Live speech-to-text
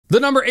The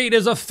number 8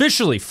 is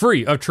officially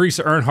free of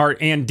Teresa Earnhardt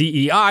and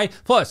DEI,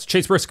 plus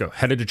Chase Briscoe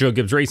headed to Joe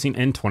Gibbs Racing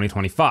in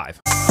 2025.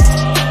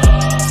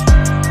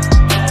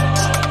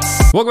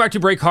 Welcome back to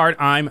Break Hard.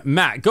 I'm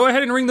Matt. Go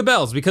ahead and ring the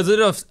bells because it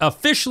is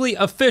officially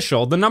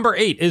official. The number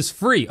 8 is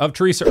free of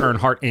Teresa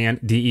Earnhardt and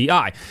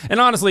DEI. And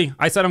honestly,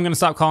 I said I'm going to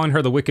stop calling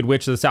her the Wicked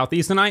Witch of the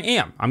Southeast, and I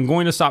am. I'm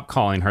going to stop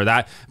calling her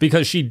that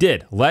because she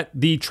did let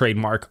the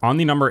trademark on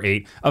the number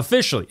 8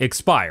 officially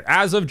expire.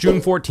 As of June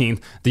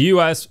 14th, the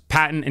U.S.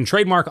 Patent and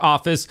Trademark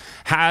Office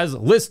has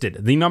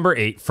listed the number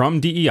 8 from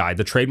DEI,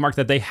 the trademark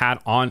that they had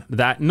on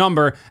that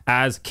number,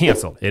 as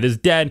canceled. It is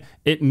dead.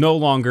 It no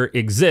longer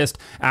exists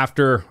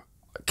after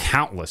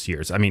countless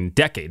years, I mean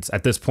decades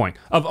at this point,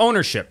 of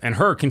ownership and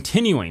her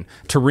continuing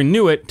to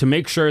renew it to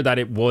make sure that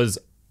it was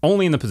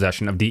only in the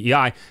possession of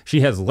DEI.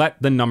 She has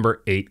let the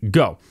number 8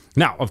 go.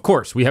 Now, of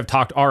course, we have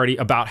talked already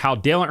about how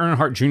Dale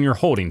Earnhardt Jr.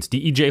 Holdings,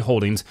 DEJ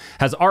Holdings,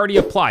 has already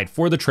applied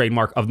for the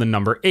trademark of the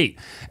number 8.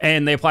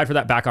 And they applied for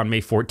that back on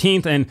May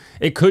 14th, and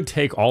it could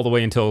take all the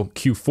way until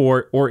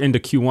Q4 or into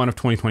Q1 of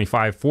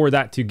 2025 for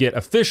that to get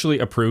officially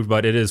approved,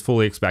 but it is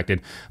fully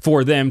expected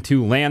for them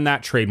to land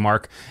that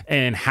trademark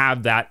and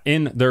have that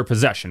in their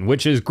possession,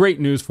 which is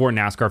great news for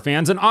NASCAR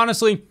fans. And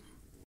honestly,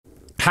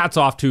 hats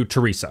off to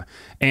Teresa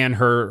and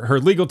her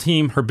legal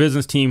team, her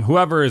business team,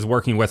 whoever is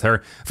working with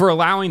her, for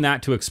allowing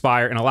that to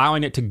expire and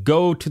allowing it to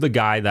go to the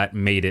guy that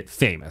made it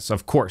famous.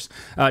 Of course,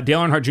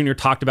 Dale Earnhardt Jr.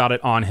 talked about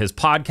it on his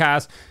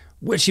podcast.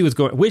 Wish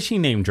he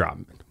name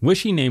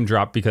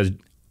dropped because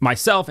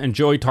myself and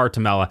Joey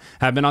Tartamella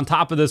have been on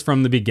top of this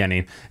from the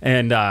beginning,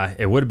 and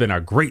it would have been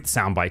a great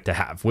soundbite to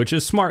have, which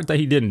is smart that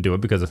he didn't do it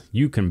because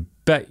you can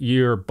bet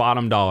your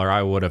bottom dollar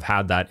I would have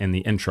had that in the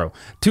intro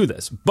to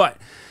this. But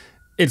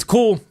it's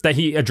cool that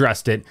he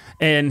addressed it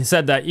and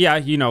said that, yeah,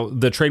 you know,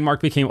 the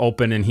trademark became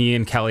open and he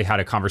and Kelly had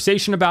a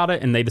conversation about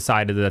it and they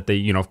decided that they,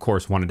 you know, of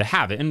course wanted to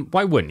have it. And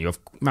why wouldn't you?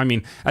 I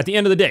mean, at the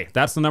end of the day,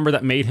 that's the number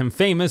that made him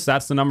famous.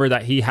 That's the number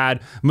that he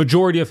had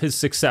majority of his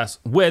success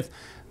with.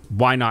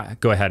 Why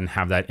not go ahead and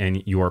have that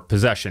in your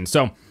possession?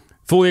 So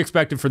fully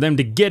expected for them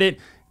to get it,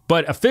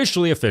 but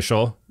officially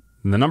official.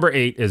 The number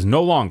 8 is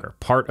no longer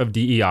part of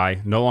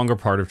DEI, no longer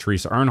part of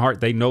Teresa Earnhardt.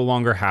 They no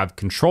longer have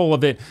control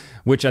of it,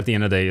 which at the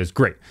end of the day is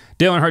great.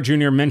 Dale Earnhardt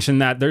Jr.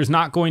 mentioned that there's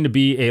not going to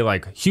be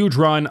a huge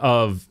run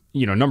of,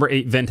 you know, number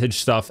 8 vintage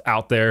stuff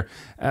out there,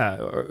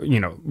 you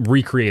know,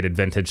 recreated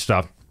vintage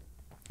stuff.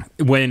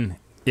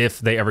 If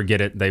they ever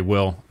get it, they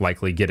will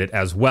likely get it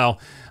as well.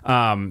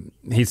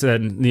 He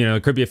said, you know,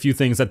 it could be a few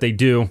things that they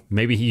do.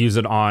 Maybe he used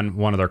it on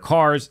one of their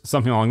cars,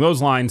 something along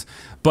those lines.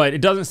 But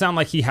it doesn't sound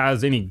like he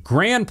has any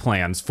grand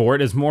plans for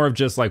it. It's more of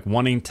just like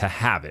wanting to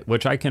have it,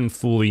 which I can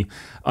fully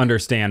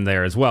understand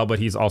there as well. But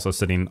he's also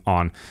sitting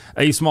on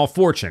a small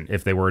fortune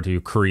if they were to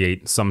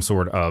create some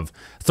sort of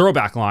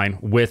throwback line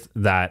with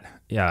that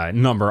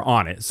number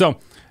on it. So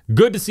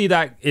good to see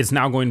that it's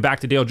now going back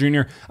to Dale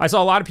Jr. I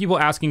saw a lot of people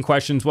asking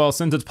questions. Well,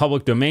 since it's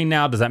public domain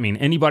now, does that mean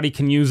anybody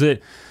can use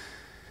it?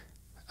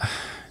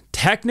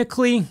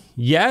 Technically,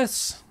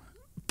 yes,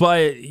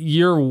 but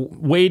you're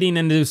wading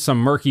into some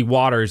murky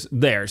waters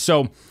there.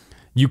 So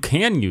you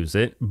can use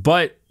it,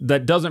 but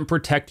that doesn't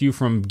protect you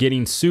from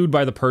getting sued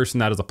by the person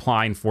that is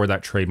applying for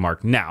that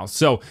trademark now.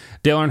 So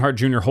Dale Earnhardt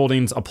Jr.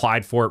 Holdings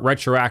applied for it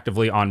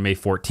retroactively on May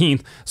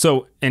 14th.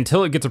 So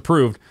until it gets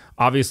approved,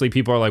 obviously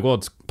people are like, well,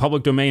 it's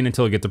public domain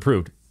until it gets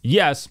approved.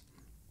 Yes,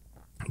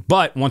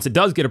 but once it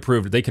does get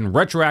approved, they can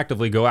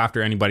retroactively go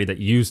after anybody that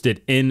used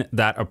it in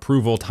that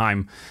approval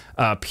time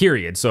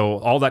period. So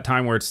all that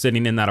time where it's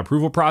sitting in that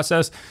approval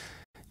process,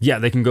 yeah,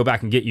 they can go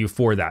back and get you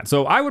for that.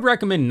 So I would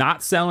recommend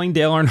not selling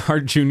Dale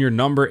Earnhardt Jr.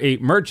 number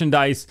 8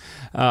 merchandise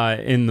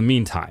in the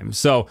meantime.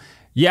 So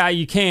yeah,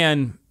 you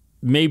can,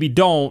 maybe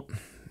don't.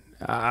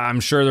 I'm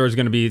sure there's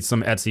going to be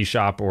some Etsy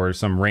shop or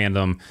some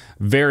random,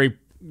 very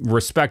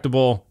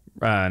respectable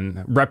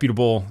and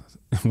reputable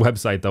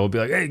website that will be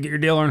like, hey, get your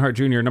Dale Earnhardt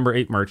Jr. number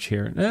 8 merch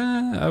here.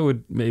 I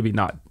would maybe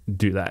not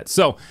do that.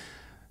 So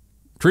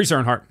Teresa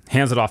Earnhardt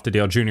hands it off to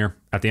Dale Jr.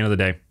 At the end of the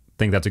day, I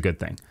think that's a good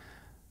thing.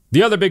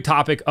 The other big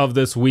topic of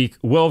this week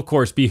will, of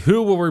course, be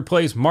who will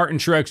replace Martin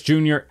Truex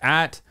Jr.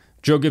 at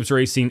Joe Gibbs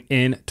Racing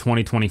in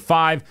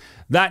 2025.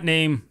 That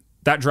name,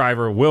 that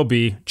driver will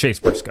be Chase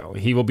Briscoe.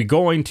 He will be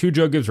going to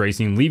Joe Gibbs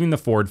Racing, leaving the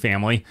Ford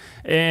family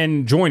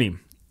and joining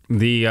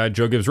the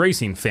Joe Gibbs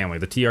Racing family,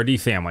 the TRD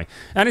family.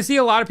 And I see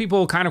a lot of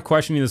people kind of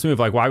questioning this move,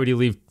 like, why would he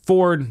leave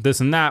Ford,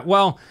 this and that?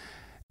 Well,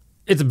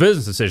 it's a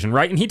business decision,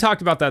 right? And he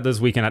talked about that this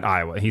weekend at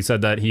Iowa. He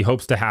said that he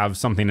hopes to have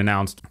something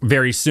announced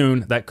very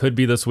soon. That could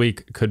be this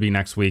week, could be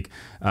next week,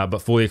 but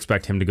fully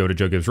expect him to go to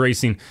Joe Gibbs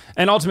Racing.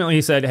 And ultimately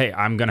he said, hey,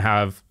 I'm going to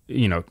have,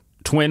 you know,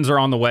 twins are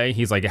on the way.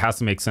 He's like, it has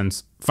to make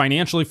sense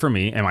financially for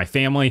me and my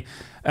family.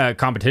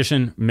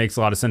 Competition makes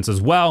a lot of sense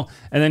as well.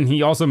 And then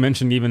he also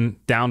mentioned even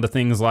down to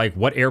things like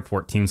what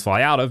airport teams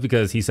fly out of,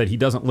 because he said he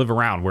doesn't live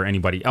around where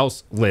anybody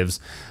else lives,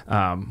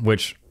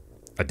 which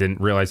I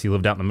didn't realize he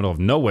lived out in the middle of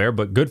nowhere,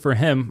 but good for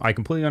him. I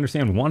completely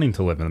understand wanting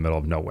to live in the middle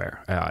of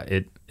nowhere.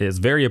 It is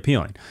very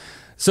appealing.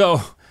 So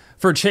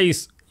for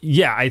Chase,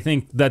 yeah, I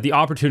think that the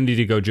opportunity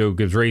to go Joe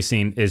Gibbs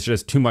Racing is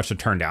just too much to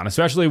turn down,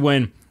 especially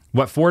when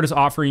what Ford is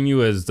offering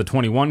you is the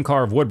 21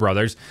 car of Wood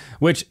Brothers,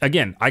 which,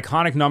 again,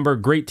 iconic number,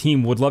 great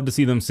team, would love to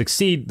see them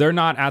succeed. They're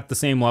not at the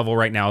same level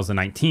right now as the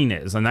 19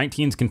 is. The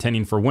 19 is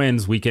contending for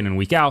wins week in and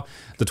week out.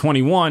 The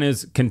 21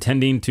 is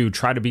contending to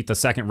try to beat the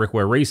second Rick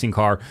Ware Racing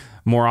car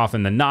more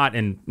often than not,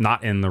 and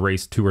not in the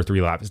race 2 or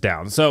 3 laps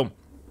down. So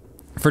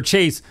for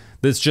Chase,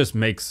 this just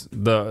makes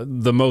the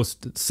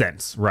most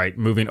sense, right?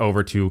 Moving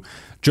over to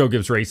Joe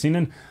Gibbs Racing,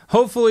 and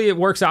hopefully it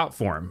works out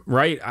for him,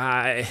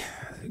 right?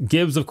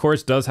 Gibbs, of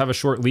course, does have a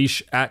short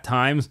leash at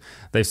times.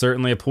 They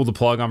certainly have pulled the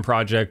plug on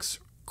projects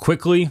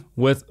quickly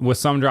with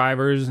some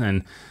drivers,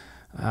 and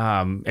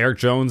Eric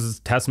Jones is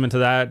testament to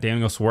that.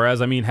 Daniel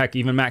Suarez, I mean, heck,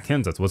 even Matt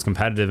Kenseth was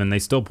competitive, and they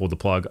still pulled the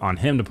plug on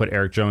him to put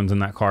Eric Jones in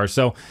that car.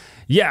 So,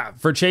 yeah,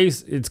 for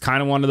Chase, it's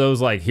kind of one of those,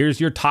 like,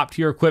 here's your top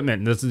tier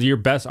equipment. This is your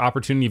best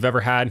opportunity you've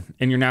ever had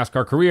in your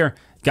NASCAR career.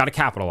 You got to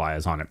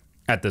capitalize on it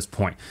at this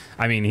point.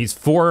 I mean, he's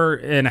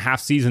 4.5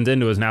 seasons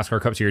into his NASCAR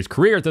Cup Series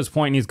career at this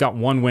point, and he's got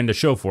one win to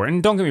show for it.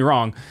 And don't get me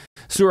wrong,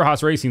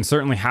 Stewart-Haas Racing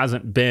certainly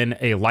hasn't been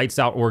a lights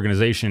out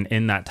organization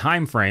in that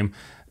time frame,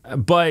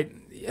 but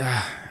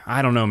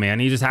I don't know,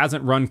 man. He just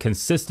hasn't run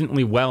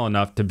consistently well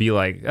enough to be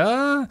like,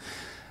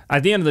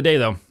 At the end of the day,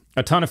 though,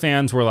 a ton of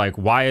fans were like,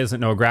 why isn't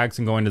Noah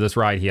Gragson going to this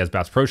ride? He has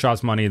Bass Pro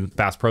Shops money.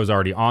 Bass Pro's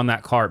already on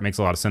that car. It makes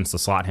a lot of sense to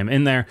slot him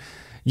in there.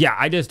 Yeah,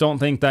 I just don't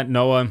think that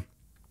Noah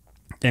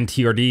and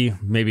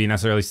TRD maybe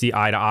necessarily see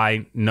eye to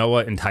eye.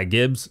 Noah and Ty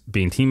Gibbs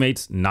being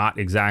teammates, not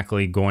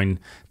exactly going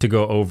to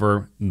go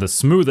over the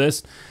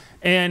smoothest.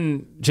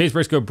 And Chase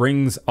Briscoe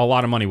brings a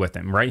lot of money with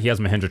him, right? He has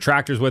Mahindra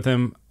tractors with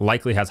him,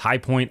 likely has High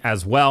Point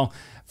as well.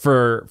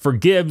 For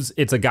Gibbs,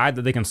 it's a guy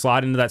that they can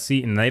slot into that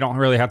seat, and they don't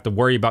really have to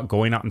worry about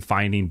going out and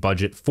finding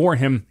budget for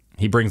him.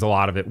 He brings a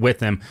lot of it with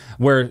him,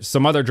 where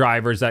some other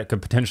drivers that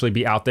could potentially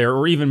be out there,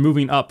 or even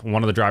moving up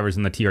one of the drivers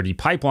in the TRD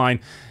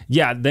pipeline,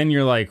 yeah, then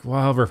you're like,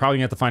 well, we're probably going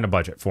to have to find a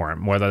budget for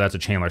him, whether that's a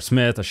Chandler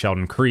Smith, a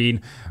Sheldon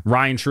Creed,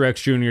 Ryan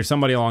Truex Jr.,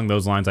 somebody along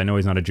those lines. I know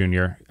he's not a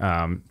junior,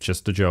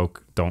 just a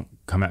joke. Don't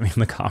come at me in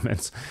the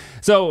comments.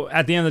 So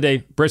at the end of the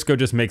day, Briscoe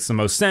just makes the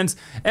most sense,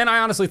 and I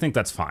honestly think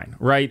that's fine,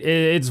 right?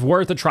 It's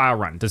worth a trial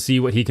run to see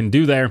what he can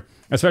do there,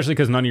 especially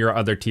because none of your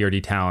other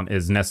TRD talent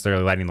is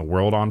necessarily lighting the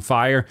world on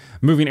fire.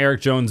 Moving Eric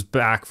Jones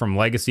back from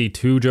Legacy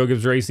to Joe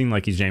Gibbs Racing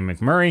like he's Jamie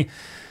McMurray,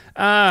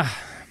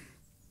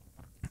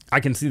 I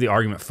can see the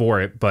argument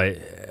for it, but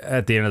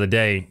at the end of the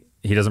day,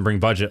 he doesn't bring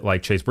budget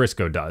like Chase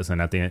Briscoe does.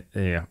 And at the end,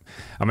 yeah,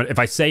 if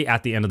I say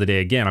at the end of the day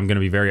again, I'm going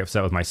to be very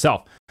upset with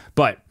myself.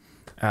 But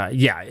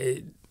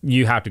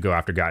you have to go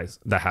after guys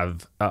that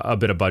have a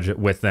bit of budget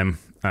with them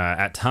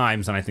at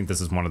times, and I think this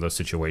is one of those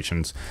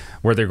situations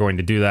where they're going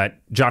to do that.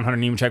 John Hunter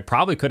Nemechek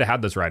probably could have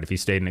had this ride if he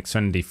stayed in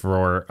Xfinity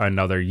for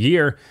another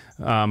year,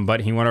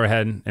 but he went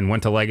ahead and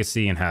went to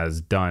Legacy and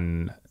has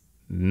done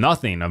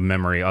nothing of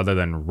memory other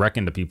than wreck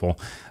into people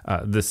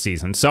this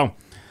season. So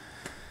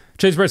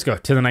Chase Briscoe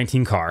to the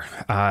 19 car.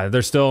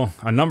 There's still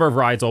a number of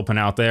rides open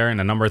out there and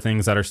a number of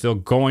things that are still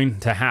going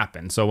to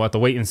happen. So we'll have to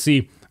wait and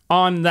see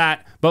on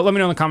that. But let me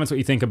know in the comments what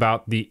you think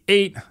about the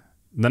 8,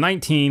 the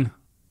 19,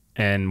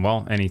 and,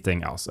 well,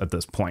 anything else at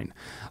this point.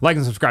 Like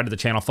and subscribe to the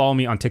channel. Follow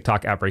me on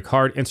TikTok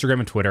 @BreakHard, Instagram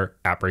and Twitter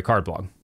 @BreakHardBlog.